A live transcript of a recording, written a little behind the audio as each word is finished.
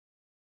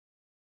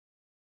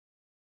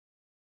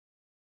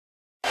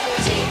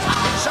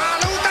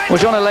Well,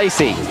 Jean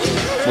Alesi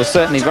was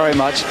certainly very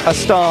much a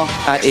star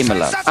at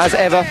Imola. As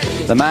ever,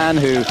 the man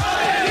who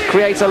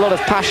creates a lot of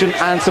passion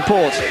and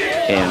support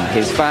in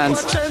his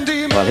fans.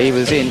 Well, he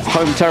was in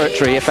home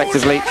territory,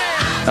 effectively.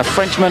 A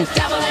Frenchman,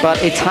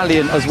 but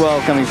Italian as well,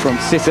 coming from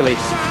Sicily.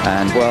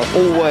 And, well,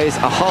 always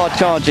a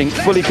hard-charging,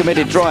 fully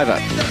committed driver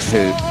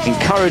who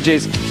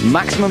encourages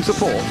maximum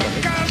support.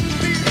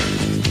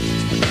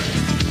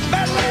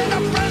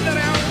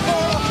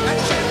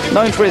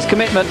 Known for his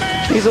commitment,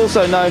 he's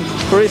also known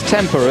for his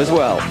temper as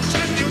well.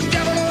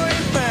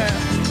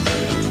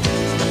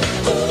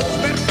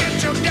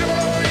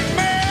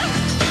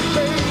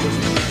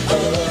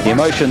 The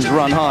emotions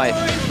run high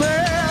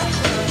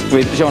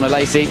with Jean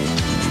Alesi,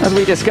 as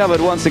we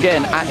discovered once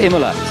again at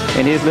Imola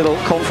in his little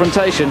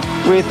confrontation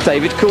with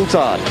David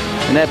Coulthard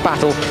in their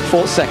battle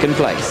for second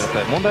place.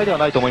 問題では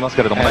ないと思います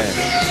けれども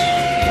ね。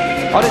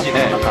アレジ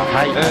ね、今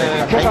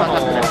朝の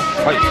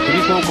フリ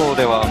ー走行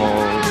ではブル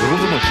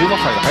ブル周末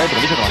杯が速いと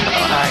こ見せてましたか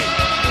らね。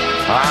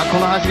こ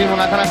の走りも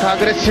なかなかア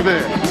グレッシブ。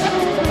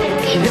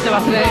切れて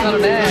ますね、今の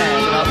ね。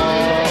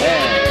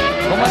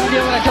5万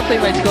秒がちょっと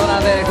今1コーナ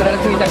ーで振られ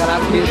すぎたかな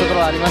っていうとこ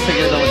ろはありました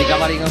けれども、リカ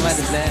バリーがうまい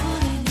です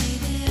ね。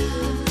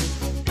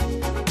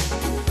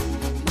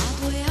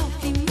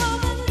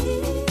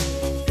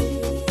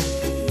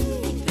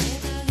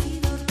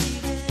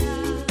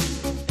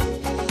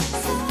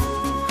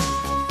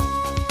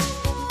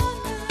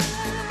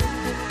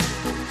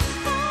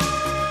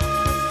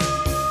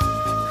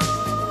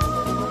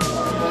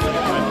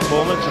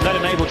And that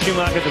enabled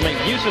Schumacher to make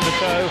use of the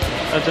show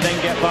and to then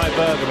get by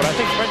Berger. But I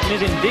think Frenton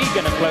is indeed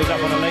going to close up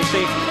on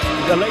Alesi.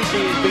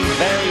 Alesi has been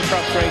very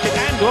frustrated.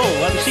 And, well,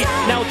 see,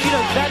 now, you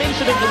know, that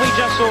incident that we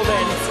just saw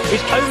then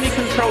is only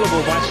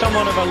controllable by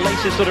someone of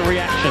Alesi's sort of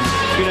reaction.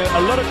 You know,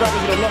 a lot of drivers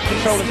would have lost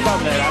control and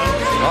fun there, Alan.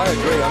 I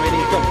agree. I mean,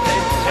 he's got...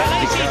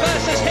 Alesi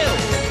versus Hill.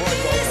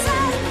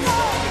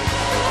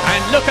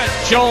 And look at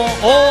Jean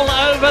all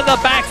over the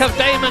back of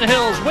Damon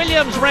Hill's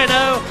Williams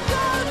Renault.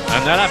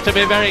 And they'll have to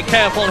be very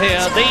careful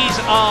here. These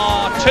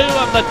are two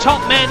of the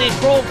top men in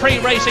Grand Prix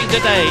racing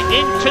today.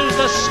 Into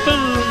the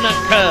spoon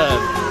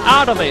curve.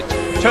 Out of it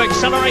to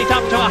accelerate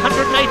up to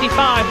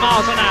 185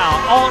 miles an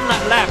hour on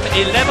lap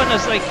 11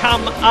 as they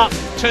come up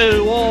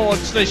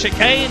towards the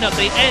chicane at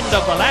the end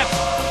of the lap.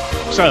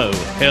 So,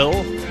 Hill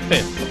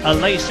 5th,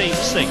 Alesi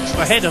 6th,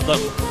 ahead of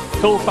them.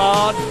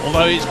 Coulthard,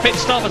 although his pit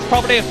stop has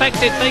probably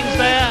affected things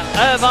there.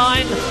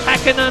 Irvine,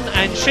 Hakkinen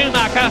and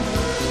Schumacher.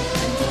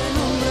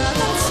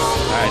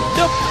 And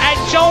look at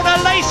Jean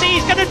Alesi,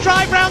 he's going to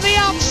drive round the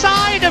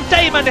outside of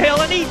Damon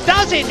Hill, and he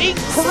does it,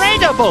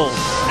 incredible!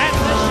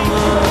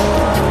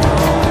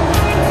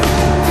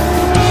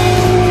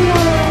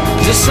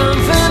 There's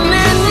something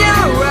in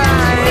your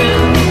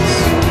eyes.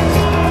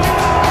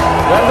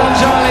 Well done,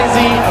 Jean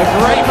Alesi, a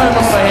great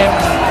moment for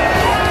him.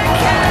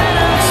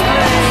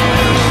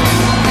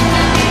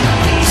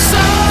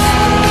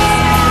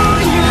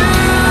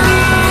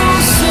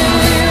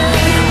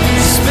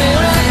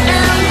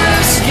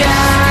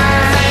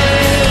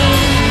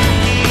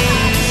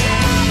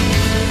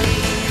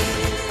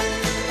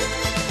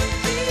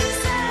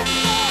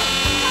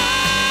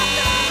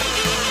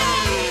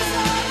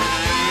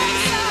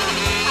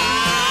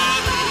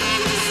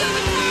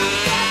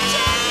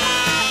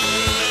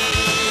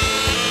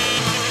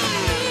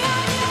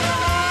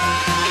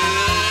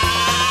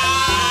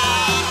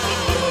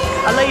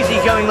 Alesi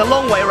going the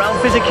long way around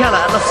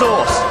Fisichella and La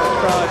Source.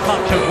 Tried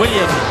much of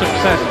Williams'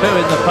 success too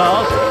in the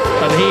past,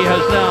 and he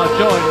has now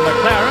joined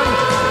McLaren.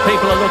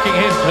 People are looking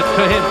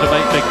to him to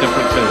make big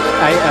differences.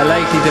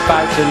 Alesi's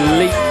about to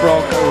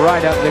leapfrog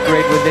right up the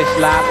grid with this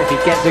lap. If he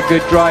gets a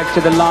good drive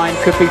to the line,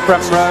 could be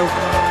front row.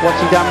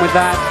 What's he done with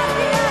that?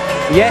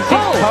 Yes,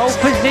 it's pole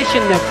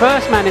position, the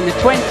first man in the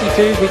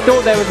 22s. We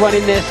thought there was one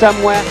in there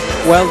somewhere.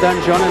 Well done,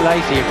 Jean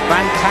Alesi.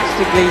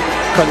 Fantastically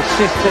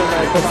consistent.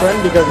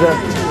 Because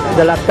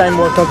the lap time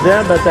was not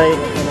there, but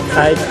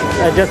I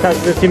just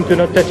asked the team to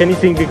not touch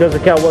anything because the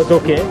car was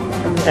okay,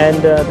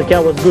 and the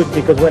car was good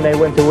because when I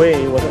went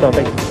away it was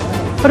perfect.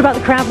 What about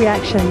the crowd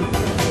reaction?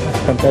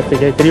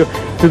 Fantastic, I tell you,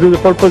 to do the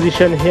pole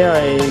position here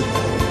is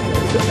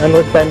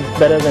 100 times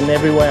better than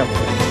everywhere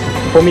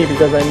for me,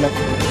 because I'm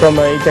from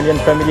an Italian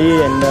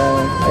family and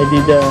I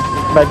did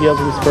 5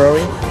 years with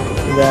Ferrari.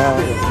 They are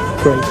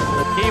great.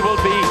 He will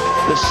be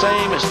the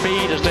same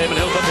speed as Damon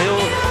Hill, but Hill,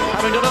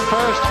 having done it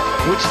first,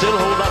 would still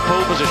hold that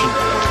pole position.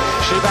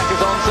 Schumacher's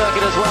on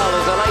circuit as well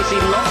as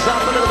Alesi locks up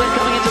a little bit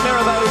coming into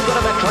Mirabeau. He's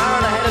got a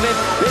McLaren ahead of him.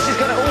 This is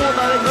going to,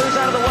 no, it moves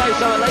out of the way,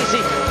 so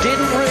Alesi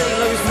didn't really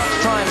lose much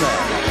time there.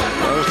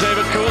 As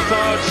David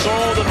Coulthard saw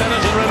the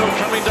Benetton Renault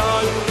coming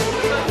down,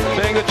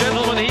 being the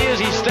gentleman he is,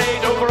 he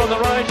stayed over on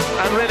the right,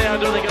 and really I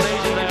don't think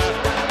Alesi there.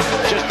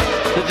 Just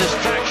the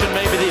distraction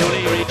may be the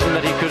only reason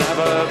that he could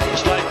have a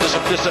slight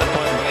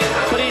disappointment.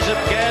 But he's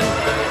again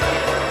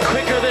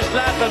quicker this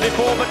lap than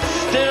before, but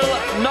still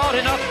not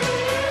enough.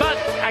 But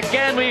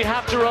again, we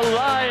have to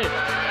rely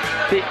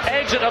the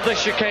exit of the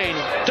chicane,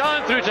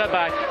 down through to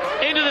back,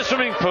 into the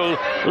swimming pool,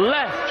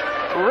 left,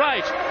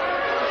 right.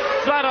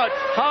 flat out,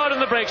 hard on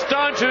the brakes,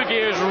 down 2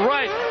 gears,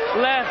 right,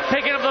 left,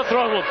 picking up the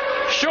throttle,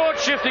 short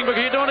shifting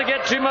because you don't want to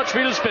get too much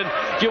wheel spin.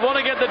 You want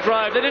to get the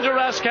drive, then into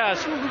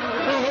Raskas.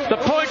 The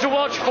point to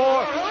watch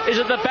for is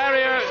at the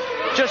barrier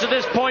just at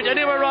this point,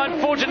 anywhere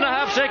around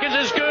 14.5 seconds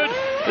is good.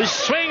 He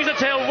swings the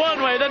tail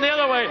one way, then the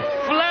other way,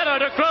 flat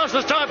out across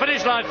the start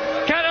finish line.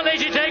 Can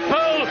Alesi take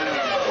pole?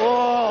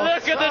 Oh,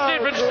 look at the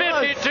difference,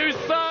 52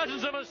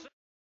 thousandths of a second.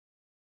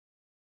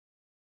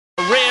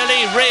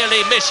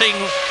 Really missing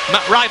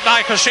right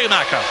Michael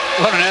Schumacher.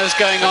 What on earth's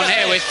going on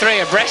here with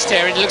 3 abreast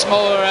here? It looks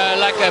more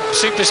like a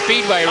super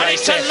speedway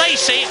race. And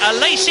it's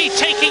Alesi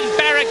taking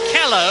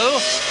Barrichello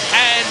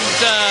and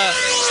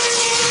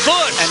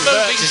Burt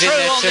moving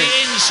through on the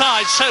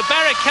inside. So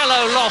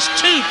Barrichello lost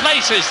 2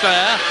 places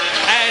there,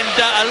 and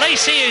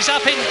Alesi is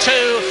up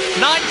into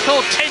 9th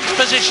or 10th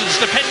positions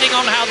depending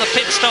on how the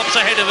pit stops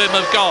ahead of him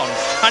have gone,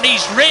 and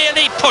he's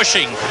really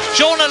pushing.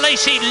 Jean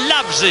Alesi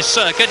loves this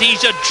circuit.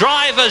 He's a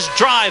driver's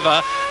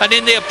driver, and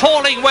in the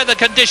appalling weather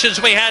conditions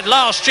we had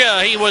last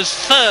year he was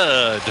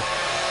 3rd.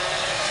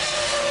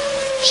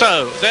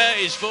 So there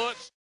is Burt.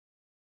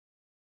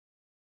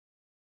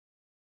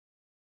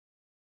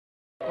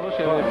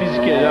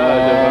 Pisquet là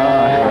devant.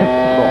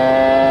 Bon.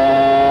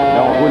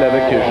 Là on roule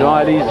avec Jean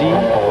Alesi.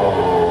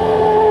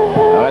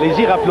 Alors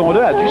Alesi,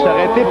 rappelons-le, a dû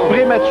s'arrêter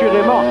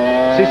prématurément.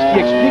 C'est ce qui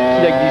explique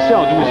qu'il a glissé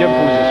en 12e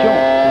position.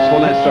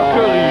 On a su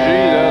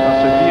corriger là dans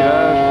ce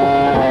virage.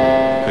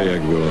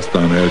 Helyekből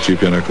aztán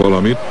elcsípjenek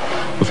valamit.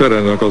 A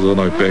Ferrarinak az a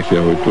nagy pekje,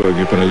 hogy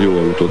tulajdonképpen egy jó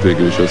autót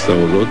végül is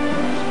összehozott.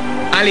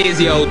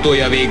 Alesi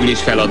autója végül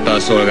is feladta a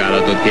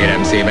szolgálatot,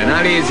 kérem szépen.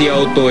 Alesi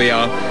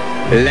autója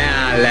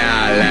leáll.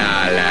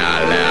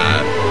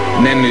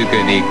 Nem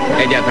működik.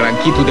 Egyáltalán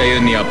ki tud-e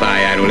jönni a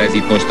pályáról, ez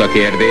itt most a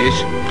kérdés.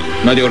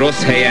 Nagyon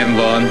rossz helyen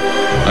van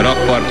a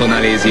rakparton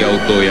Alesi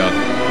autója,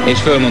 és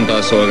fölmondta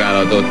a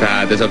szolgálatot,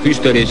 tehát ez a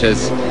füstölés,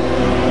 ez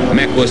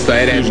meghozta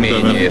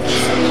eredményét.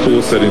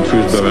 Szó szerint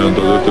füstbe ment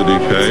az 5.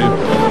 hely,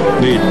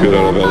 4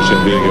 körrel a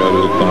verseny vége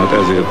előtt, tehát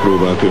ezért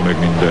próbált ő meg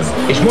mindent.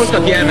 És most,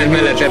 aki elment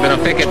mellett ebben a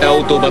fekete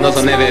autóban, az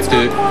a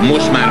nevető,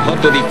 most már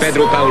 6.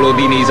 Pedro Paulo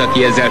Diniz,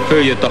 aki ezzel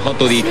följött a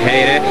 6.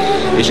 helyre,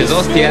 és ez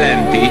azt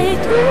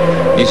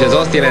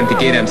jelenti,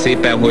 kérem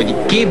szépen, hogy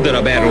 2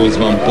 darab Arrows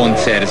van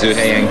pontszerző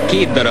helyen,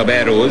 2 darab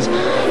Arrows,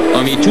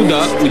 ami csuda,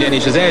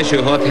 ugyanis az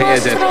első 6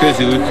 helyezett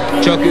közül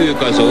csak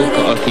ők azok,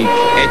 akik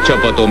egy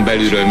csapaton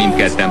belülről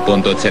mindketten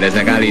pontot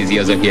szereznek. Alesi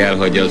az, aki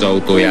elhagyja az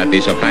autóját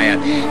és a pályát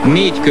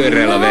 4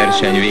 körrel a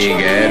verseny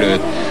vége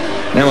előtt.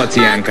 Nem a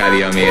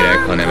ciánkália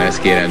méreg, hanem ez,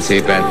 kérem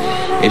szépen.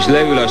 És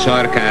leül a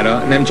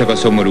sarkára, nem csak a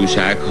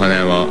szomorúság,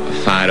 hanem a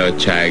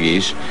fáradtság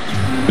is.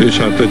 És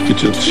hát egy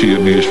kicsit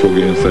sírni is fog,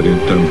 én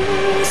szerintem.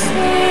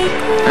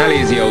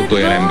 Alesi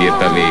autója nem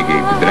bírta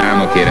végig.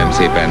 Dráma, kérem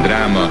szépen,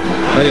 dráma.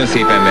 Nagyon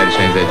szépen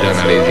versenyzett Jean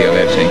Alesi a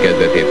verseny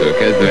kezdetétől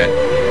kezdve,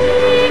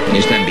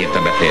 és nem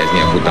bírta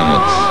befejezni a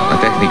futamot. A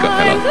technika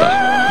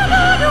feladta.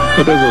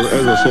 Hát ez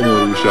a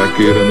szomorúság,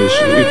 kérem, és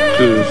itt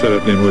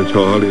szeretném, hogyha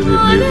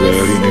Alesit nézve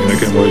elhinnék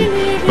nekem, hogy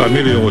bár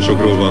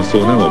milliómosokról van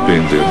szó, nem a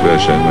pénzért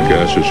versenynek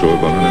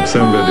elsősorban, hanem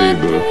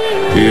szenvedélyből,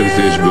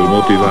 érzésből,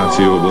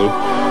 motivációból,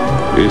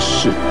 és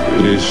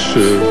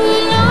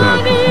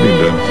hát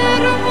minden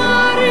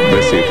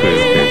beszéd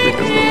helyett nézzék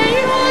ezt a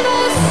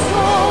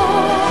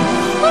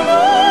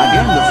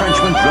Again, the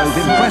Frenchman drove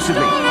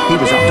impressively. He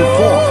was up to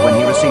 4th when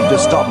he received a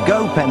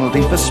stop-go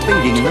penalty for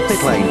speeding in the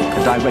pit lane,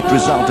 a direct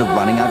result of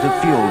running out of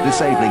fuel,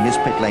 disabling his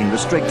pit lane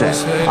restrictor.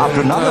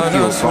 After another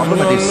fuel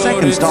problem at his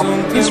second stop,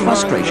 his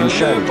frustration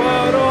showed.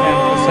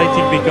 I'm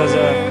frustrated because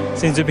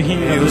since the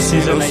beginning of the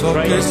season I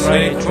try,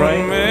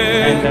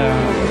 and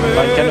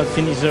I cannot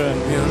finish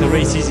the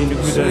races in a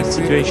good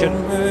situation.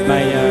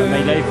 My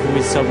life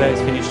with Sauber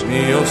is finished.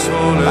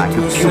 Lack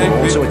of fuel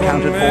also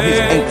accounted for his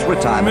 8th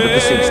retirement of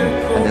the season,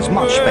 and there's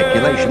much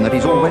speculation that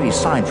he's already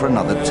signed for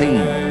another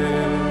team.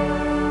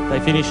 I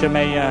finish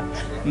my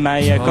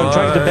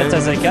contract the best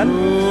as I can.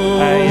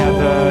 I have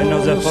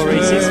another 4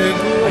 races.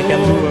 I can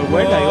do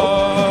well, I hope,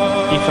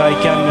 if I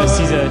can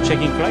see the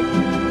checking flag.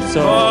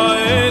 So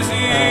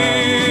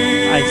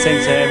I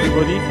thank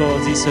everybody for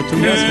these 2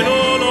 years here,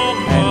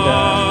 and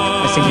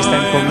I think it's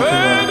time for me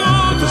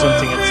to do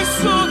something else.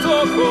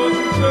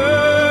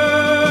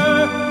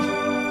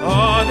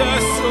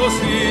 Adesso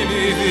si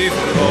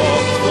vivrò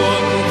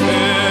con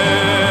te,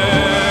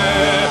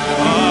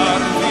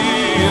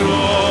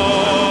 partirò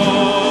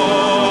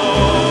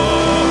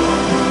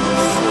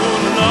su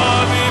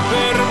navi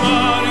per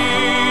mari,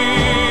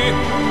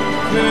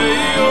 che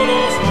io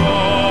lo so,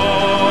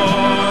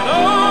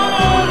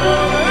 non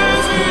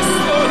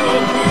esistono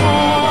più,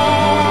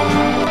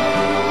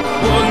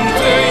 con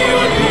te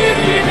io li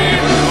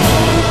rivivrò,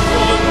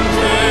 con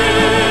te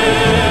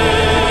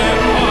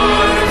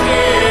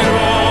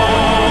partirò.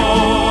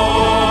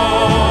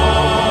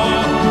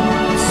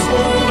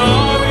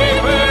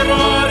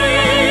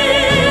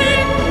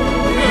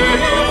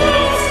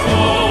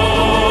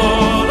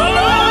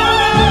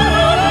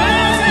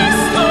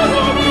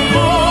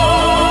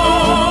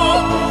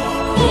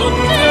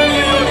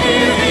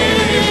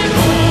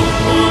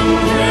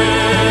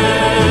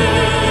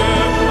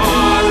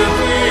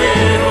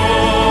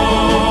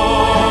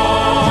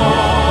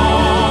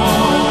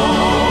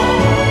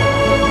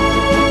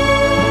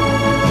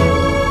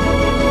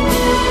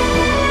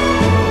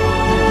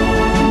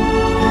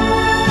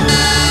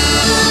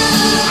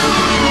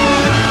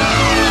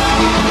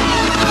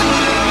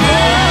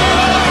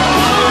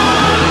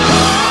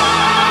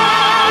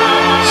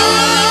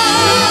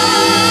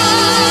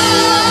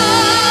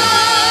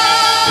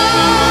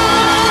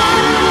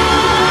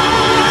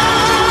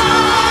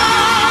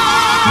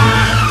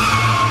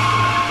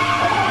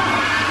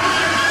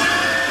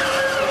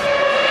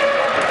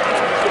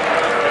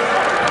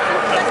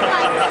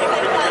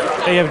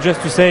 I have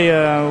just to say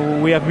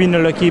we have been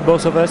lucky,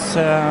 both of us.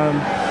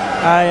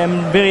 I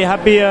am very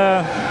happy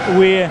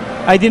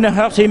I didn't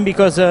hurt him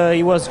because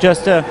he was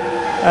just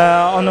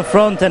on the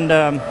front,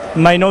 and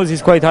my nose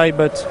is quite high,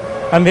 but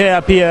I'm very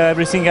happy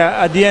everything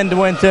at the end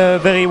went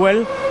very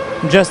well.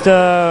 Just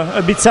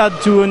a bit sad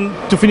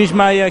to finish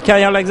my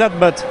career like that,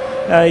 but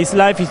it's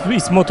life,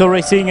 it's motor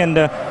racing, and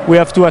we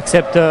have to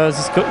accept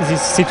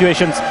these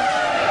situations.